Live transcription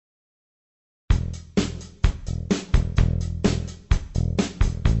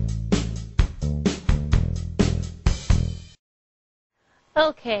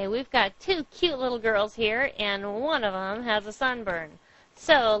Okay, we've got two cute little girls here, and one of them has a sunburn.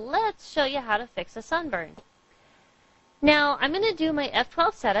 So let's show you how to fix a sunburn. Now, I'm going to do my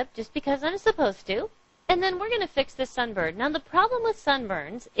F12 setup just because I'm supposed to, and then we're going to fix this sunburn. Now, the problem with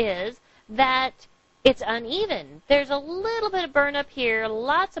sunburns is that it's uneven. There's a little bit of burn up here,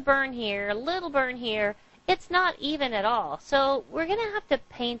 lots of burn here, a little burn here. It's not even at all. So we're going to have to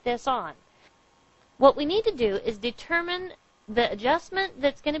paint this on. What we need to do is determine the adjustment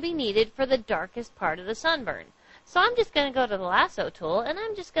that's going to be needed for the darkest part of the sunburn. So I'm just going to go to the lasso tool, and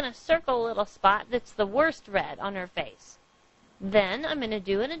I'm just going to circle a little spot that's the worst red on her face. Then I'm going to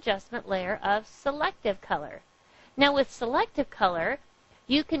do an adjustment layer of Selective Color. Now with Selective Color,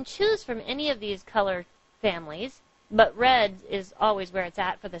 you can choose from any of these color families, but red is always where it's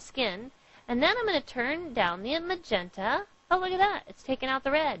at for the skin. And then I'm going to turn down the magenta. Oh, look at that. It's taken out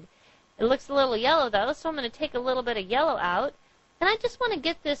the red. It looks a little yellow, though, so I'm going to take a little bit of yellow out. And I just want to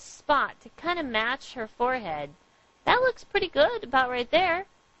get this spot to kind of match her forehead. That looks pretty good, about right there.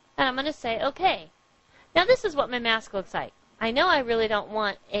 And I'm going to say, okay. Now this is what my mask looks like. I know I really don't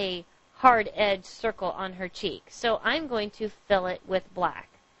want a hard edge circle on her cheek, so I'm going to fill it with black.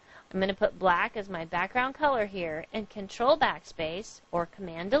 I'm going to put black as my background color here, and Control Backspace, or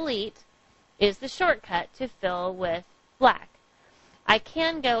Command Delete, is the shortcut to fill with black. I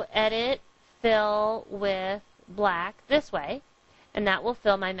can go Edit, Fill with Black this way, and that will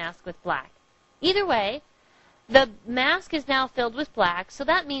fill my mask with black. Either way, the mask is now filled with black, so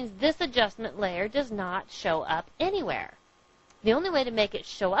that means this adjustment layer does not show up anywhere. The only way to make it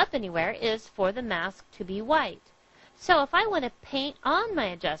show up anywhere is for the mask to be white. So if I want to paint on my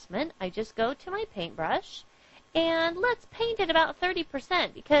adjustment, I just go to my paintbrush, and let's paint it about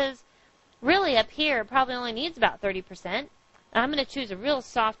 30%, because really up here it probably only needs about 30%. I'm going to choose a real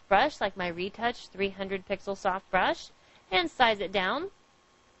soft brush, like my Retouch 300 pixel soft brush, and size it down.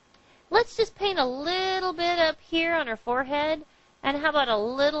 Let's just paint a little bit up here on her forehead, and how about a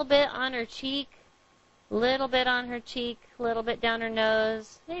little bit on her cheek, little bit on her cheek, little bit down her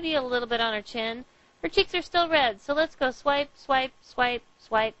nose, maybe a little bit on her chin. Her cheeks are still red, so let's go swipe, swipe, swipe,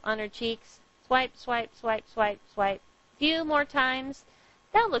 swipe on her cheeks. Swipe, swipe, swipe, swipe, swipe. A few more times.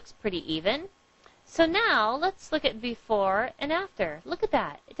 That looks pretty even. So now let's look at before and after. Look at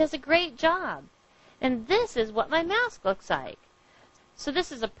that. It does a great job. And this is what my mask looks like. So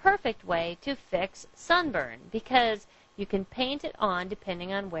this is a perfect way to fix sunburn because you can paint it on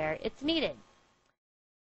depending on where it's needed.